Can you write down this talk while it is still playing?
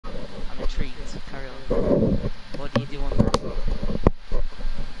What do you do on there?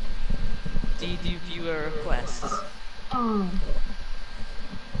 Do you do viewer requests?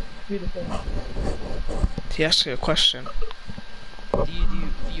 Beautiful. He asked you a question. Do you do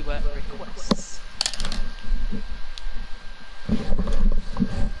viewer requests?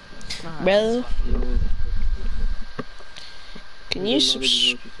 Well, can you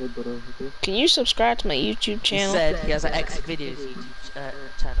subscribe to my YouTube He channel? said he has an X videos YouTube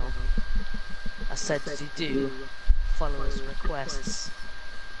channel. I said, does he do followers requests?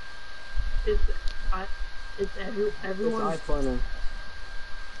 It's everyone. It's iFunner.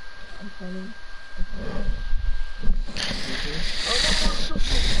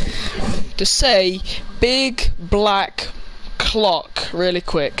 To say big black clock really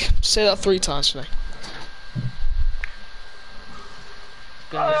quick. Say that 3 times for me.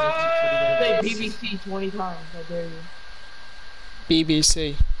 Say BBC 20 times, I dare you.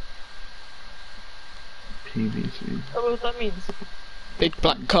 BBC. PVC. Oh, what that means? Big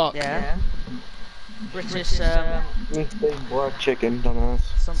black cock. Yeah. British, Big black chicken, dumbass.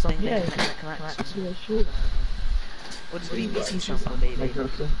 something Yeah. connection. Yeah, sure. What does BBC stand for, baby?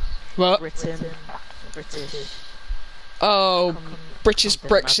 What? Britain, British. Oh, British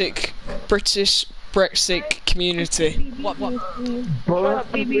Brexit community. What? Broken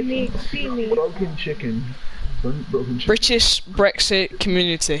chicken. Broken chicken. British Brexit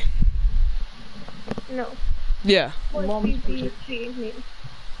community. No. Yeah. What BBC mean?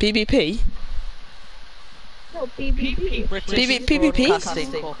 BBP? No, BBC. British PPP?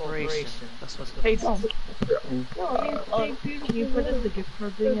 Broadcasting Corporation. That's what Hey, it Tom. No, I mean, Can you put in the gift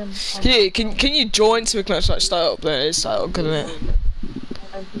card thing and... Yeah, can you join so we can actually start up there? It's start up, couldn't it?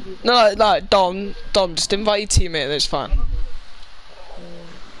 No, like Dom, just invite your teammate, that's fine.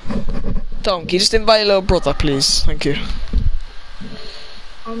 Dom, can you just invite your little brother, please? Thank you.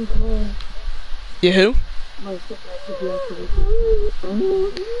 I'm cool. You who? My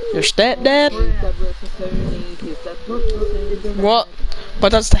Your stepdad? What? My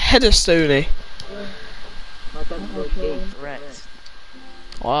dad's the head of Stoney. Correct.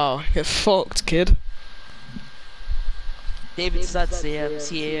 Wow, get fucked, kid. David Studs, the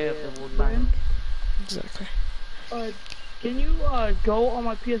CEO of the World Bank. Exactly. Can you go on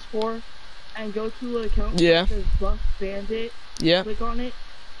my PS4 and go to an account Yeah. that says Buff Bandit? Yeah. Click on it.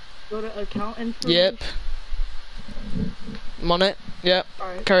 Go to account information. Yep. I'm on it. Yep.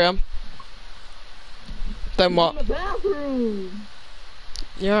 Alright. Carry on. Then In what? the bathroom.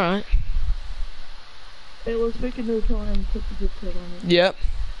 You alright? Hey, let's make a new account and put the gift card on it. Yep.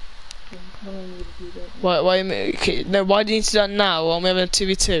 Okay, how do I need to do that? Why, okay, no, why do you need to do that now while we're having a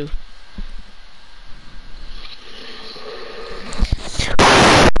 2v2?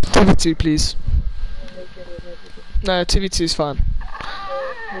 2v2, please. No, 2v2 is fine.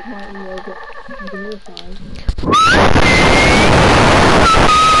 With my email, get verified.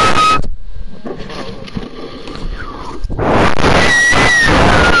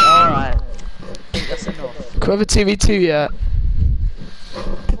 Alright. I think that's enough. Can we have a 2v2 yet?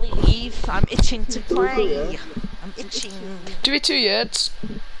 Please, I'm itching to play. I'm itching. 2v2 yet?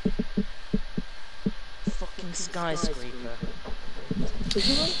 Fucking skyscraper. Is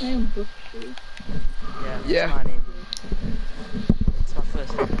your last name Brook Street? Yeah, Yeah. that's my name. It's my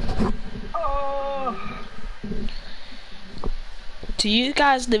first name. Oh! Do you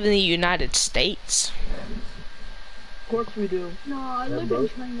guys live in the United States? Of course we do. No, I live in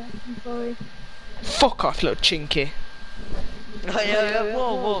China. I'm sorry. Fuck off, little chinky.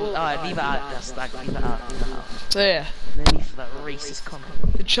 Whoa. Alright, leave it out, just like, leave it out. So yeah, No need for that racist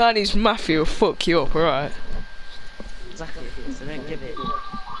comment. the Chinese mafia will fuck you up, alright? Exactly, so don't give it.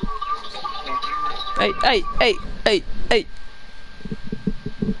 Hey.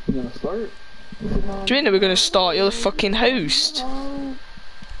 You wanna start? Do you mean that we're gonna start? You're the fucking host. I'm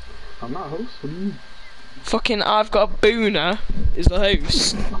not host. What do you mean? Fucking I've got a booner is the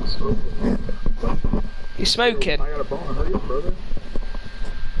host. You smoking? I got a bone. Hurry up, brother.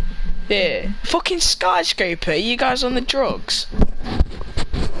 Yeah. Fucking skyscraper, you guys on the drugs?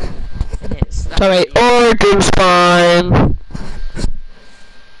 It's Alright, Oregon's fine.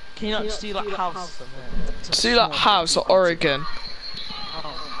 Can you not just do like house? Just do that house or Oregon.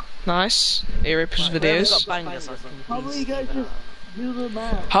 Nice. Earpiece videos. How about you guys just do the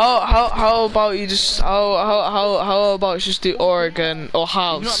math? How about you just how about just do Oregon or You've not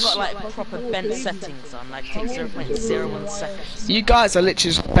house? got like proper bent settings on, like take 0.01 seconds. You guys are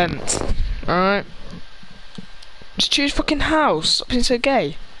literally just bent. Alright? Just choose fucking house. Stop being so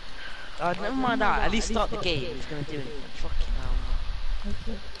gay. Never mind that, at least start the game if you're gonna do anything. Fucking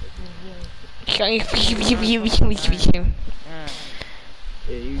hell. Yeah.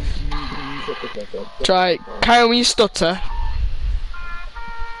 Yeah, you shut the fuck up. Try. Carry on when you stutter.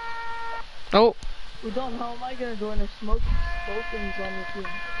 Oh. Well, Dom, how am I gonna join a smoking zone with you?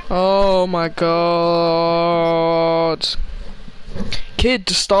 Oh my god. Kid,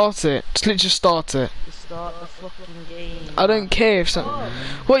 just start it. Just literally start it. Just start the fucking game. I don't care if something.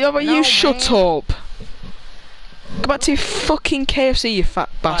 What, yeah, but No, you shut man. up. Go back to your fucking KFC, you fat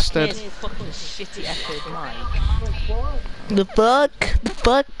bastard. Here's fucking shitty echoed mic. The fuck? The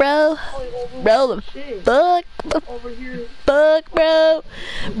fuck, bro? Bro, the Shit. fuck? The Over here. fuck, bro?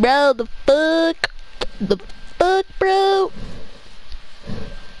 Bro, the fuck? The fuck, bro?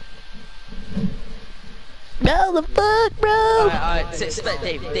 Bro, the fuck, bro? Alright, sit back,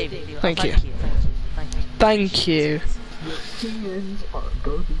 Dave. Thank you. Thank you. Thank you. Opinions are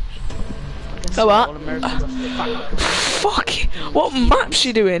garbage. Oh, what? All Americans are Fuck. What map's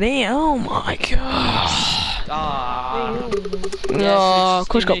you doing here? Oh my god. Ah. Oh, of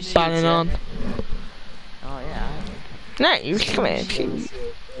course, got Steam banning News, on. Oh yeah. No, you come here, please.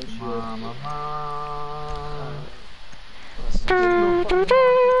 Mama.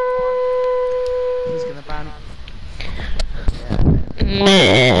 Who's gonna ban?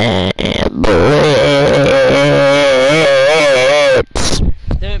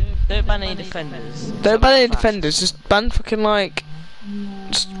 Don't ban any defenders. Don't ban any defenders, just ban fucking like.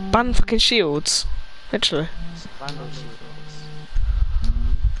 Just ban fucking shields. Literally. Ban all shields.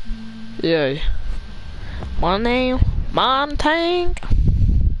 Yeah. Money, man tank.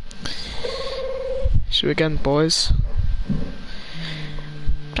 Should we again, boys?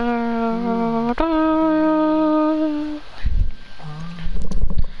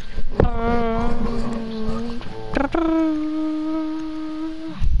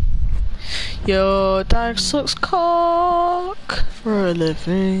 Your dad sucks cock for a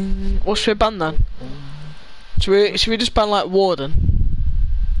living. What should we ban then? Should we just ban like Warden?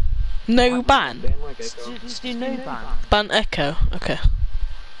 No ban. Ban like Echo. Just do no ban. Ban Echo. Okay.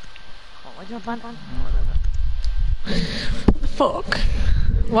 Oh, why do I ban? What the fuck?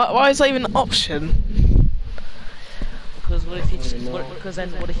 Why is that even an option? Because what if you just? Because then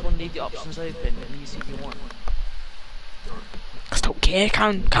what if you want to leave the options open and you see if you want? I just don't care,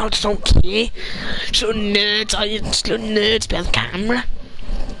 can't just don't care. Just little nerds, are you? Just little nerds behind the camera.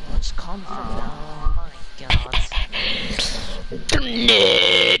 Just calm down. Oh my god. Little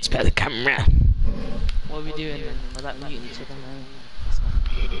nerds behind the camera. What are we doing then? Without muting each other now?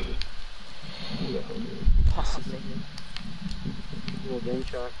 Possibly.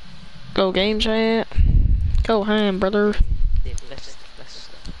 Go game chat. Go ham, brother. Yeah, let's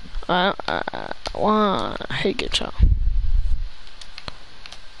Why? I hate game chat.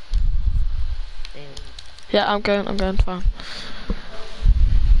 Yeah, I'm going fine.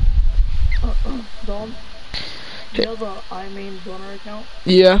 Dom, you know the iMain donor account?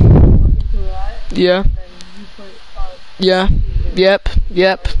 Yeah, Log into that, yeah, and you put yeah,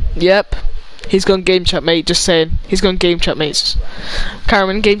 yep. He's gone game chat, mate, just saying. He's gone game chat, mates.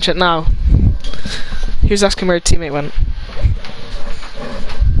 Karen, game chat now. He was asking where a teammate went.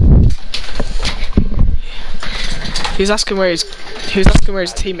 He was asking where his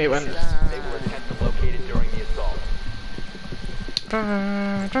teammate went. Located during the assault.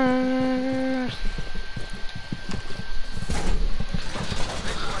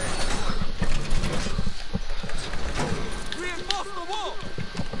 Reinforce the wall.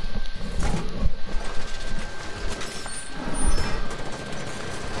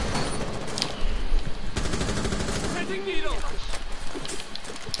 Sending needle.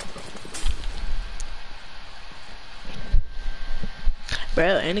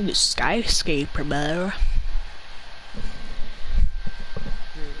 Bro, I need a skyscraper, bro.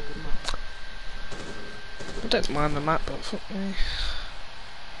 I don't mind the map, but fuck me.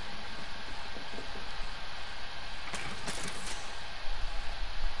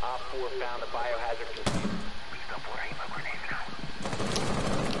 Op 4 found a biohazard container. Stop worrying about grenades now.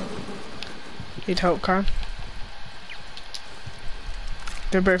 Need help, Karen?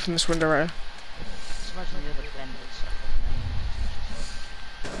 They're both in this window right here. Just imagine the other defenders.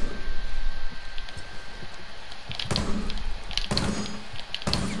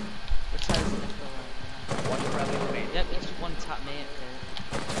 Which side is it left or right? One friendly remaining. Yep, just one tap me.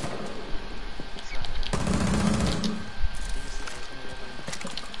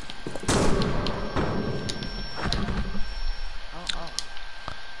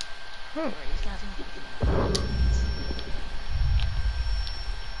 Hmm. Right, these guys are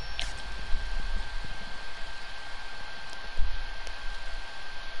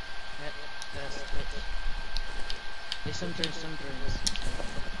Yep, there's switch. There's some drones.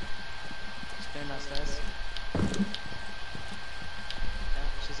 Just going downstairs.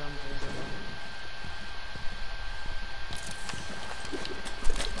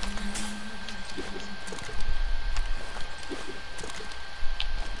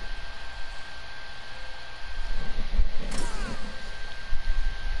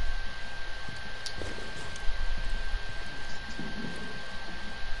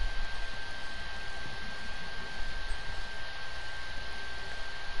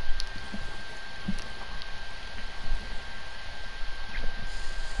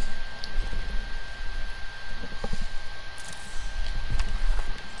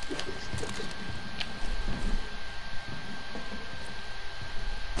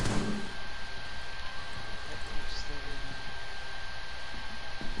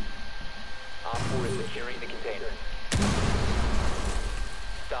 Op 4 is securing the container.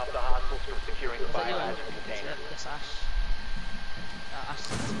 Stop the hostiles from securing the Is that you? biohazard container. Yes, Ash. Ash.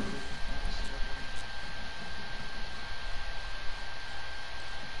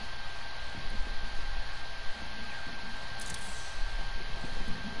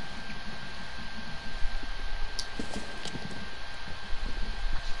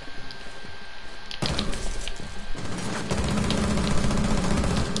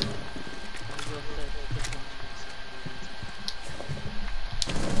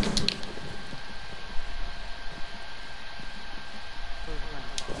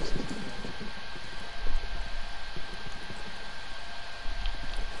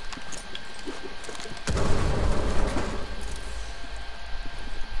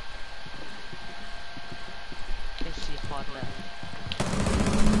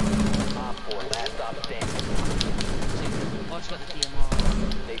 Op 4, last stop standing.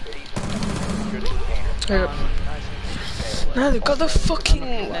 They ceased secure the container. No, they've got the fucking.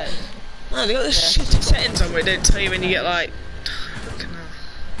 No, they got the shitty settings on where they don't tell you when you get like. Fucking hell.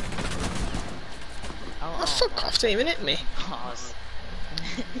 Oh, fuck off! Don't even hit me. Pause.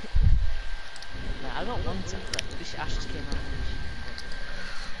 Nah, I don't want to. This Ash just came out.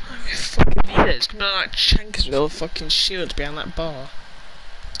 Fucking need it. It's gonna be like chankers with all the fucking shields behind that bar.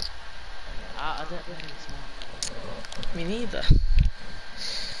 I don't think it's smart. Me neither.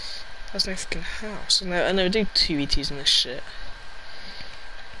 That's no fucking house. And I never do 2 ETs in this shit.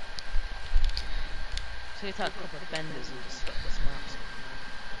 So you take a couple of benders and just stop this map.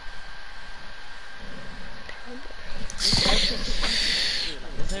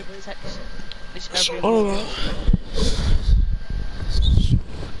 There's no protection. Horrible.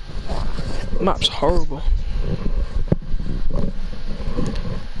 Map's horrible.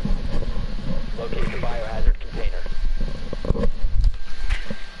 Locate the biohazard container.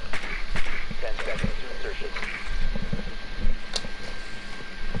 10 seconds to insertion.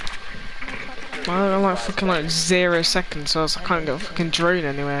 I'm like fucking like 0 seconds, so I can't get a fucking drone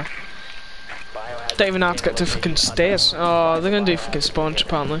anywhere. Biohazard Don't even know how to get to fucking stairs. Oh, they're gonna do fucking sponge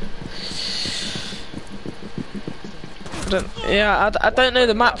apparently. I don't know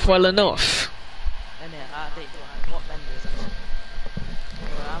the map well enough. And yeah, I think what benders actually.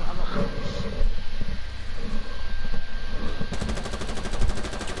 Well, I'm not going to shit.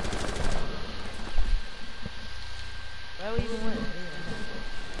 Where are we even went?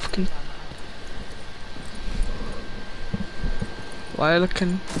 Fucking. Why are you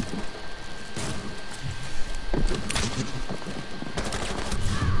looking?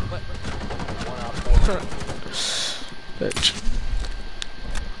 Bitch.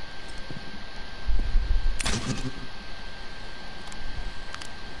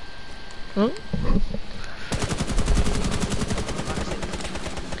 Huh?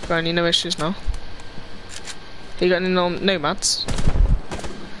 Got any no issues now? You got any nomads?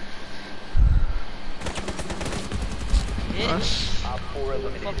 Nice. Op 4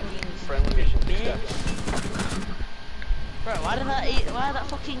 eliminated. Friendly mission successful. Bro, why did that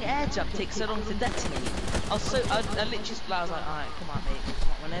fucking air jump take so long to detonate? I literally just, I was like, alright, come on mate,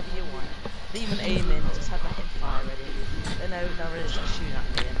 come on, whenever you want. Didn't even aim in, just had my hip fire ready. Then no really started shooting at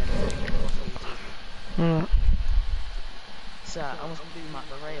me and then so I almost blew him out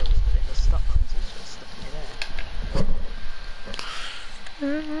the rails, but it just stopped him, so he just stuck me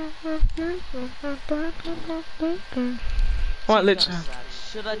there. What, literally?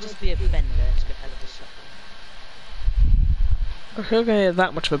 Should I just be a bender and just get ahead of the shotgun? If you're gonna get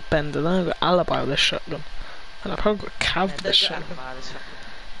that much of a bender, then I've got alibi with this shotgun. And I've probably got cav with this shotgun. I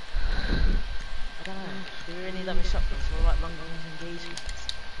don't know, do we really need that many shotguns for like long range engagements?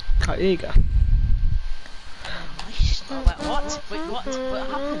 Oh, here you go. Oh, wait, what? Wait, what? What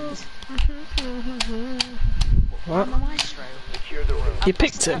happened? What? I'm a maestro. Secure the room. You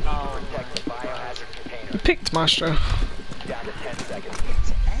picked him. Oh, Protect the biohazard container. You picked Maestro. Down to 10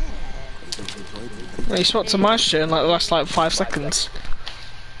 seconds. Well, you swapped to Maestro in like the last like 5 seconds.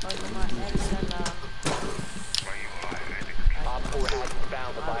 Op 4 hasn't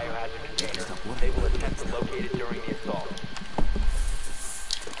found the biohazard container. They will attempt to locate it during the assault.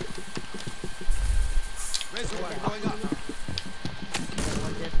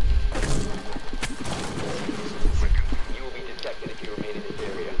 You will be detected if you remain in this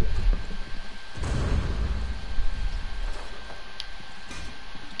area.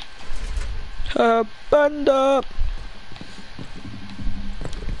 Bender!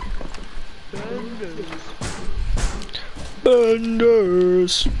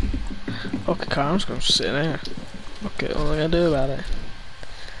 Benders! Okay, Carl, I'm just gonna sit there. Okay, what are they gonna do about it?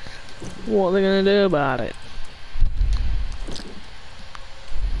 What are they gonna do about it?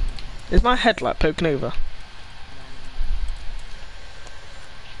 Is my head like poking over?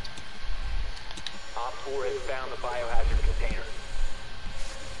 Op 4 has found the biohazard container.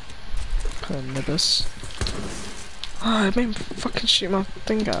 Nibbers. Oh, it made me fucking shoot my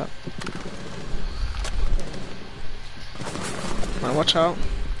thing out. Man, watch out.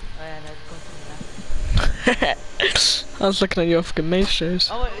 Oh yeah, no, go for me I was looking at your fucking maze shows.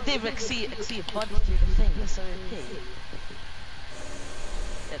 now. Oh wait, Dave, I can see your body through the thing. That's so OP. Yeah,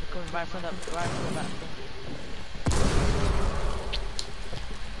 they're coming right from the back thing.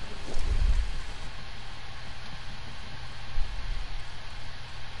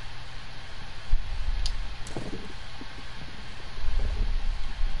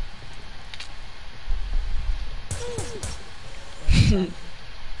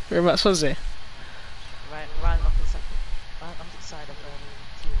 Whereabouts was he? Right off the side of the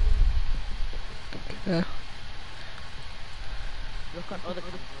TV. Yeah. Look on other.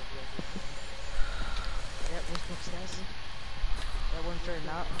 Yep, one's upstairs. That one's turned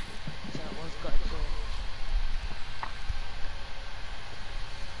out. So that one's got a door.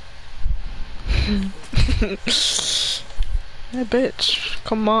 Hey bitch,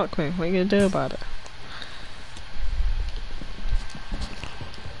 come mark me. What are you gonna do about it?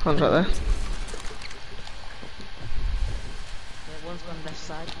 One's right there. Yeah, one's gone left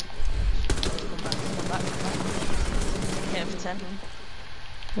side. Come back. Hit him for 10.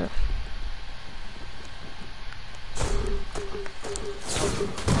 Yeah.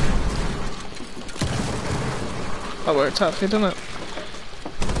 That worked out for you, didn't it?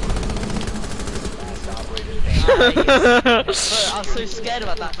 Bro, I was so scared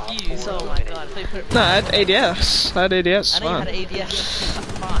about that fuse. Oh my god. If they put it No, I had ADS. I had ADS, I it's know you fine. had ADS,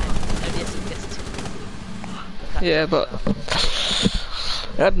 that's fine. ADS gets 2. Yeah, but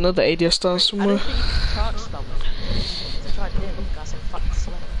I had another ADS down I somewhere. don't think you can charge stop it. I tried doing it, guys, like fucking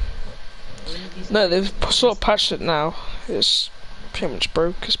sweat. No, they've sort of patched it now. It's pretty much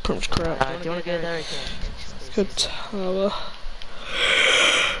broke. It's pretty much crap. Do you wanna go there again? Good tower.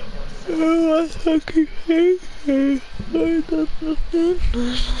 Oh, I fucking hate it. I done nothing.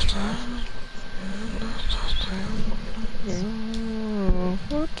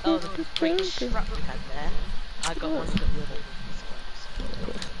 Oh, the great strap we had there. I got one, but the other.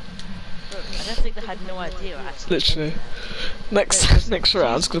 Bro, I don't think they had no idea actually. Literally. Next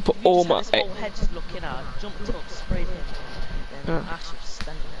round, I'm gonna put all my. His whole head just looking out, jumped up, sprayed him, and then Ash was just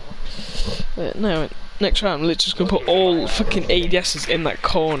standing there watching. No, next round, I'm literally just gonna put all fucking ADSs in that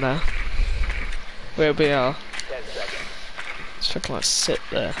corner where we are. 10 seconds. Just fucking like sit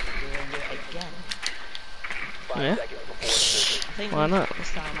there. Doing it again. 5 Yeah. seconds before insertion. I think Why not?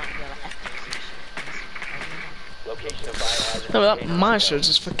 this time I might be able to echo some shit. Location of biohazard No, but that container maestro unknown.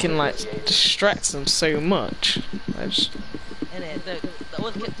 just fucking like distracts them so much. I just. Innit, the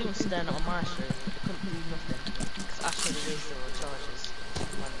ones kept doing staring at my maestro, they couldn't do nothing. Because Ash had erased all the charges.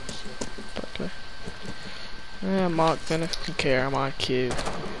 Random shit. Exactly. Yeah, Mark, then I fucking care, I'm IQ.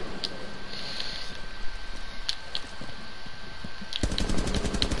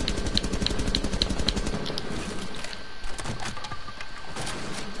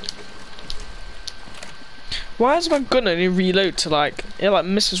 Why does my gun only reload to like, it like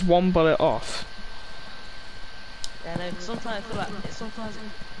misses one bullet off? Yeah, no, sometimes I feel like, sometimes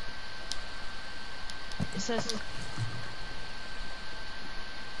it says,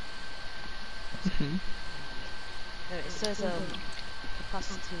 Mhm. no, it says,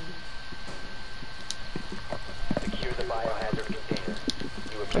 capacity. Secure the biohazard container.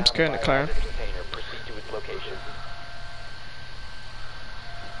 You have I'm found just going the to Clara. biohazard container. Proceed to its location.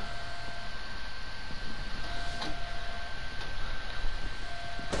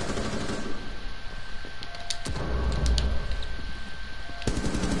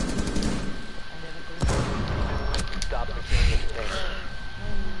 Stop securing the container.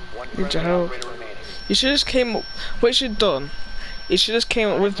 One Need your friendly help. operator remaining. You should just came up, what you should have done, you should just came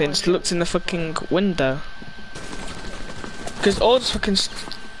up with me and just looked in the fucking window. Because all just fucking,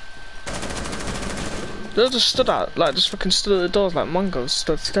 they all just stood out, like just fucking stood at the doors like Mongols,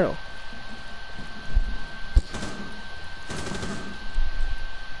 stood still.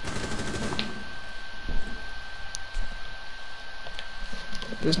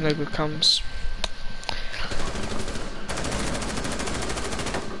 There's no good comms.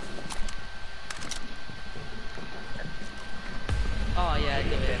 Oh yeah, I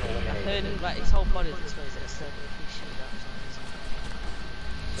did it. I heard it, like, his whole body was exposed at a certain appreciate that for some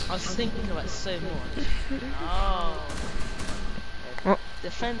reason. I was thinking about it so much. Oh. What?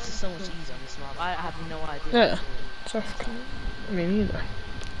 Defense is so much easier on this map. I have no idea. Yeah. So fucking, me neither.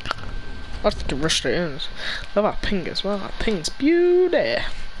 I fucking rushed it in. Love that ping as well. That ping's beauty.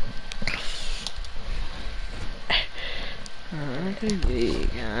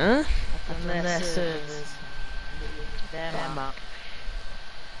 Yeah. Unless it's them up.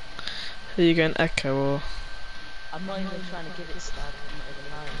 Are you going Echo or? I'm not even trying to give it stab, I'm not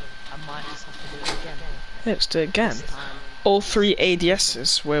even lying. I might just have to do it again. Yeah, let's do it again. This time. All 3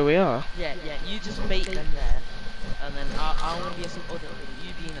 ADSs where we are. Yeah, you just bait them there. And then I want to be some other room,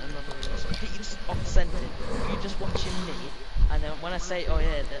 you be in another room. So completely just off-centered. You just watching me. And then when I say, oh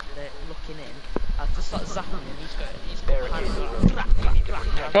yeah, they're looking in, I'll just start zapping them. He's got behind me.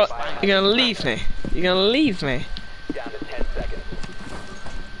 What? You're gonna leave me? You're gonna leave me? Down to 10 seconds.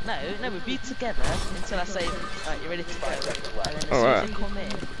 No, we'll be together until I say, right, you're ready to go. And then as soon Alright. as they come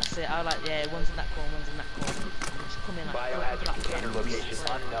in, I say, I like, yeah, one's in that corner, one's in that corner. And just come in like, Biohazard container location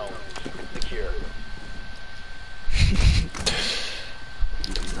unknown. Keep it secure.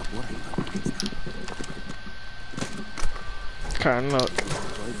 Karen, look.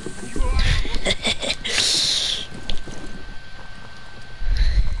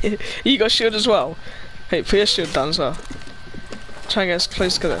 You got shield as well? Hey, put your shield down as well. Try and get as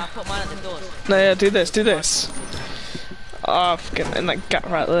close together. I put mine at the doors. No, yeah, do this. Oh, fucking in that gap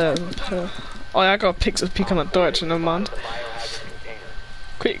right there. Oh yeah, I got a peek on that door actually, never mind. The biohazard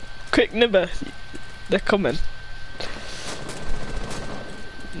container. Quick, Nibber. They're coming.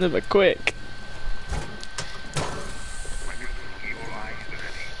 Nibber, quick.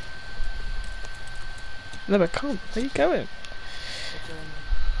 Nibber, come. Where are you going?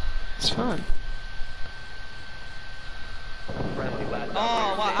 It's fine.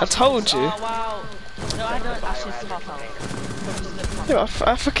 Oh, wow. I told you. Oh, wow. No, I don't actually half out. No,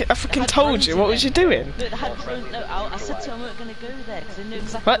 I fucking told you. What was you doing? No, they had drones. No, I said to them we weren't going to go there because they knew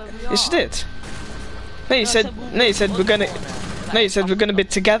exactly What? where we are. Yes, you did. No, you said we're gonna. No, you said we're gonna be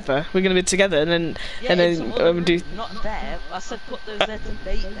together. We're gonna be together, and then Yeah, in some other do. room, not there. I said put those there to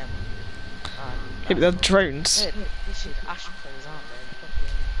bait them. Yeah, but they're drones. They should ash players, aren't they? Fucking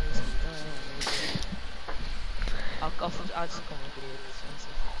crazy. I'll just come with you.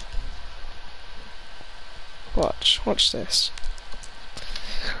 Watch this.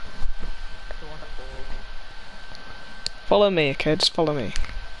 Follow me, okay? Just follow me.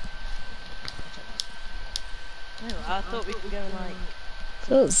 No, I thought we could go like.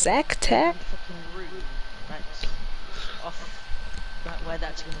 Oh, Zac Tech. Fucking room, like off, like where they're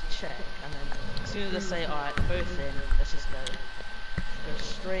actually gonna check, and then as soon as they say, alright, both in, let's just go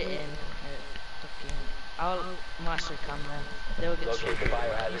straight in. Fucking, I'll master cam them. They'll get Locate the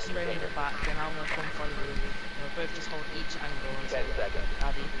biohazard you straight in the container. back, then I'm gonna come follow you. We'll both just hold each angle and 10 seconds.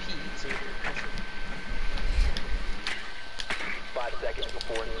 add a P to. 5 seconds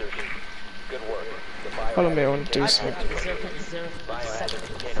before insertion. Good work. The Follow me, I biohazard want to do something. biohazard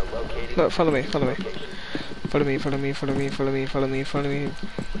container located. Look, follow me. Location. Follow me. Following.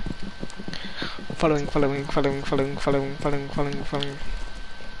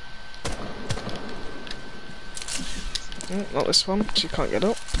 Not this one, because you can't get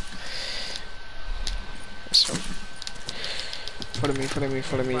up. This one. Follow me.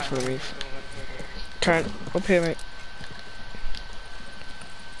 Karen, up here, mate.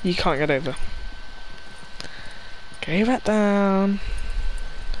 You can't get over. Go back down.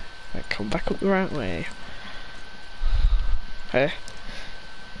 Right, come back up the right way. Hey.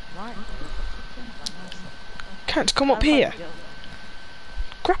 Right. Can't come up here.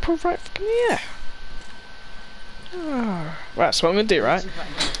 Grapple right fucking here. Oh. Right, so what I'm gonna do, right?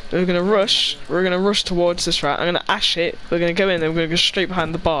 We're gonna rush towards this, right? I'm gonna ash it, we're gonna go in and we're gonna go straight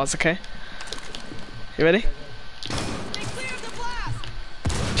behind the bars, okay? You ready?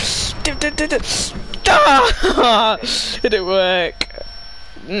 Ah! It didn't work.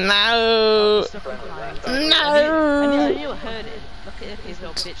 No. I knew I heard it. Look at his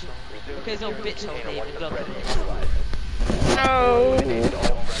little bitch hole. Look at his little bitch hole, David. Look at it. No.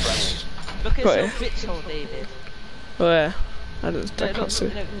 Look at his little bitch hole, David. Where? I No, can't look, see.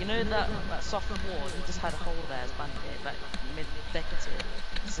 you know that soft wall? He just had a hole there as bandit, like mid-decorative.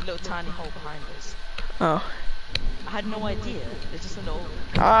 It's a little tiny hole behind us. Oh. I had no idea. There's just a little.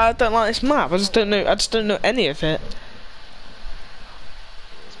 I don't like this map. I just don't know any of it.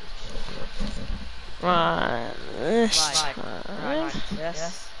 Right. Right.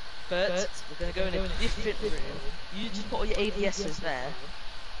 Yes. But we're gonna go in a different room. You just put all your ADSs there.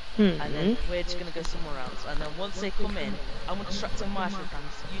 And then we're just gonna go somewhere else. And then once they come in, I'm gonna distract them with my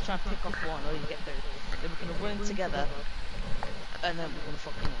cams. You try and pick off one, or you get through. Then we're gonna run together, and then we're gonna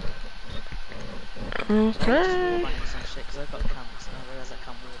fucking. Okay. Because I've got cams, and I realise I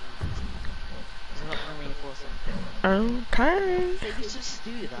can't move. So I'm not gonna reinforce them. Okay. Hey, you should just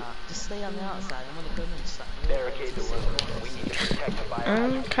do that. Just stay on the outside. I'm gonna come in and start. Barricade the room. We need to protect the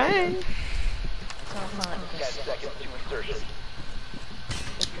biohazard. Okay. I'm trying to find 10 seconds to insertion.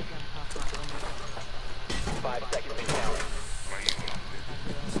 5 seconds and counting.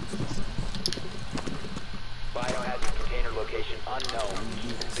 Biohazard container location unknown.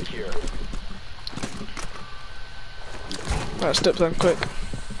 Keep it secure. Right, step down quick.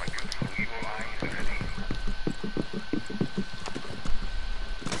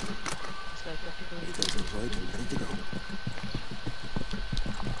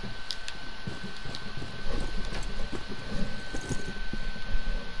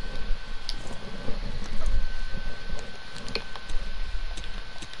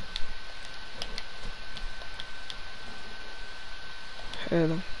 Hear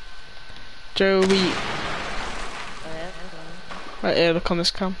them. Joey. Right here, look on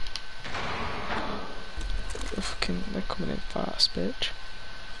this cam. They're coming in fast, bitch.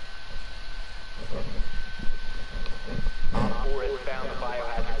 Op 4 has found the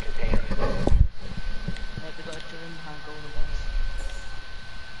biohazard container. Maybe got a drone behind golden bars.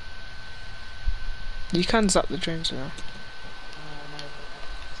 You can zap the drones now. No,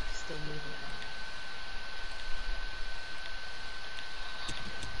 it's still moving.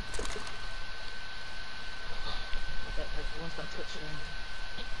 One's got touch screen.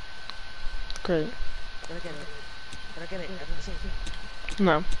 Great. Did I get it? Did I get it? I didn't see it.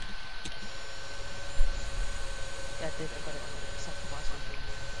 No. Yeah, I did. I got it. Sacrifice something.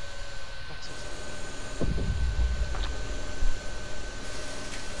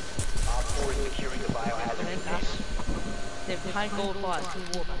 Op 4 is securing the biohazard And then container. Ash, they're behind gold bars, two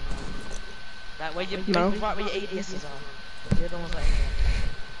warband. Like where you No. right where your ADSs are. The other one's like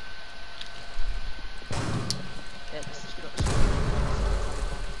yeah, this is good.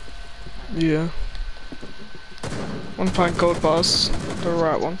 Yeah. One pint gold bars. The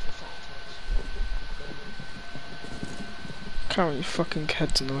right one. Can't you fucking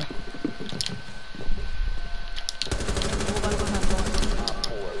heads in the way.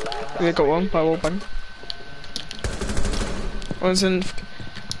 Yeah, got one by wallbang. One's in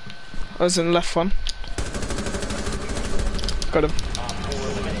left one. Got him.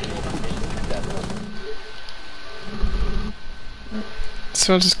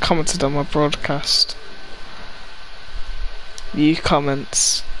 Someone just commented on my broadcast. View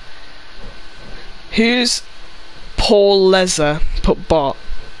comments. Who's Paul Lezer put bot?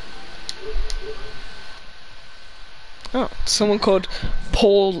 Oh, someone called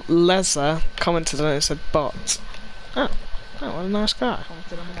Paul Lezer commented on it and said bot. Oh, what a nice guy.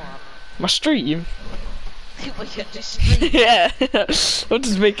 Commented on what? My stream. Well, yeah, just stream. Yeah, I'll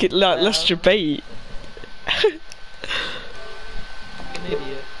just make it like less debate. Fucking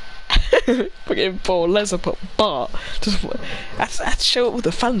idiot. Fucking Paul Lezer put bot. Just I had to show it with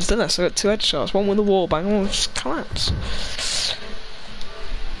the fans, didn't I? So I got two headshots, one with the wall bang, one with just collapse.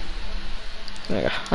 There you go.